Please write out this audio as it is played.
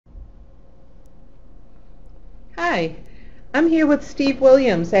Hi, I'm here with Steve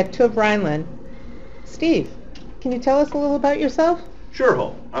Williams at TÜV Rheinland. Steve, can you tell us a little about yourself? Sure,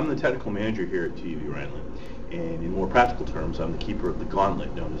 Hope. I'm the technical manager here at TÜV Rheinland, and in more practical terms, I'm the keeper of the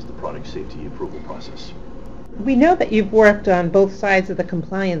gauntlet known as the product safety approval process. We know that you've worked on both sides of the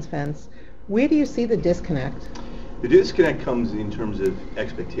compliance fence. Where do you see the disconnect? The disconnect comes in terms of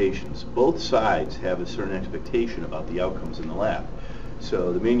expectations. Both sides have a certain expectation about the outcomes in the lab.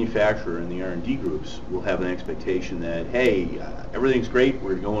 So the manufacturer and the R&D groups will have an expectation that, hey, everything's great,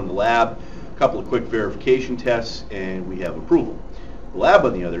 we're going to go in the lab, a couple of quick verification tests, and we have approval. The lab,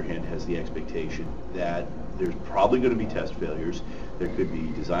 on the other hand, has the expectation that there's probably going to be test failures, there could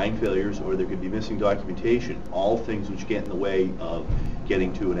be design failures, or there could be missing documentation, all things which get in the way of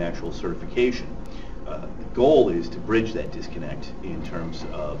getting to an actual certification. The goal is to bridge that disconnect in terms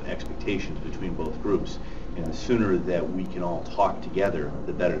of expectations between both groups, and the sooner that we can all talk together,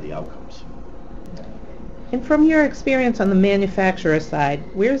 the better the outcomes. And from your experience on the manufacturer side,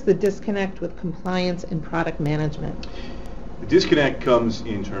 where's the disconnect with compliance and product management? The disconnect comes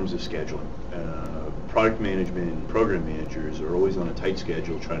in terms of scheduling. Product management and program managers are always on a tight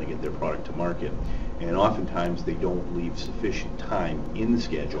schedule trying to get their product to market, and oftentimes they don't leave sufficient time in the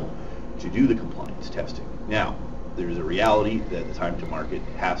schedule to do the compliance testing. Now, there's a reality that the time to market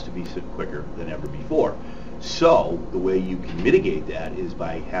has to be quicker than ever before. So the way you can mitigate that is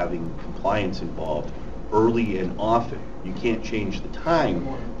by having compliance involved early and often. You can't change the time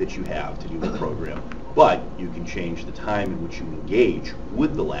that you have to do the program, but you can change the time in which you engage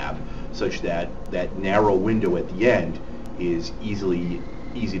with the lab such that that narrow window at the end is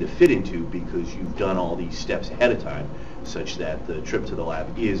easy to fit into because you've done all these steps ahead of time such that the trip to the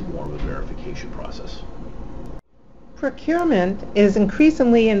lab is more of a verification process. Procurement is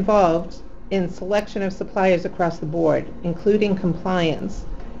increasingly involved in selection of suppliers across the board, including compliance.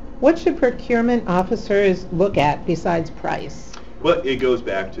 What should procurement officers look at besides price? Well, it goes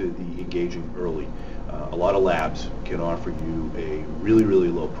back to the engaging early. A lot of labs can offer you a really, really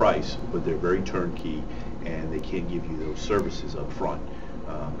low price, but they're very turnkey and they can't give you those services up front.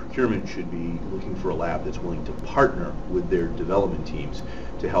 Procurement should be looking for a lab that's willing to partner with their development teams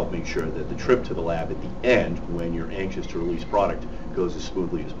to help make sure that the trip to the lab at the end, when you're anxious to release product, goes as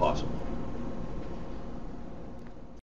smoothly as possible.